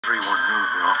Everyone knew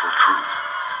the awful truth.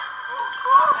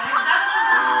 Oh,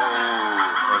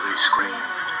 how they screamed.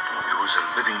 It was a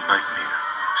living nightmare.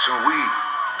 So we,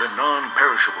 the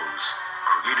non-perishables,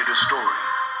 created a story.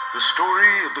 The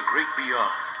story of the great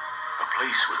beyond. A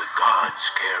place where the gods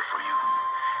care for you,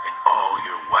 and all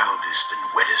your wildest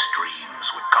and wettest dreams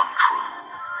would come true.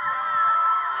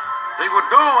 They would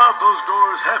go out those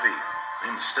doors heavy,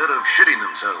 instead of shitting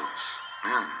themselves.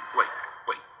 Wait.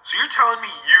 So you're telling me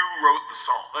you wrote the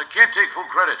song? I can't take full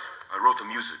credit. I wrote the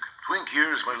music. Twink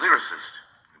here is my lyricist.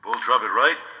 We both drop it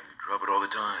right, we drop it all the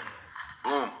time.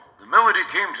 Boom. The melody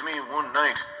came to me one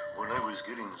night when I was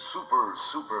getting super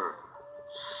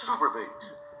baked.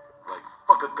 Like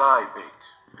fuck a guy baked.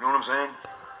 You know what I'm saying?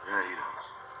 Yeah, he does.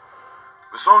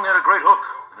 The song had a great hook,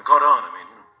 and it caught on.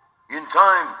 In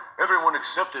time, everyone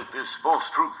accepted this false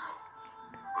truth.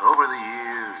 But over the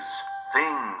years,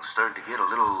 things started to get a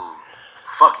little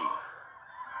fucky.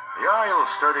 The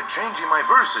Isles started changing my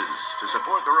verses to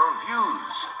support their own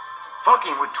views.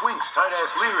 Fucking with Twink's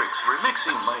tight-ass lyrics,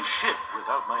 remixing my shit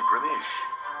without my permission.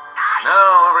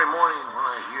 Now, every morning when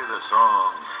I hear the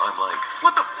song, I'm like,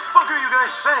 what the fuck are you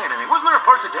guys saying? Wasn't there a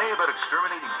part today about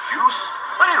exterminating juice?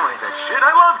 I didn't write that shit.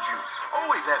 I love juice.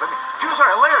 Always have. Juice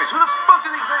are hilarious. Who the fuck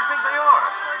do these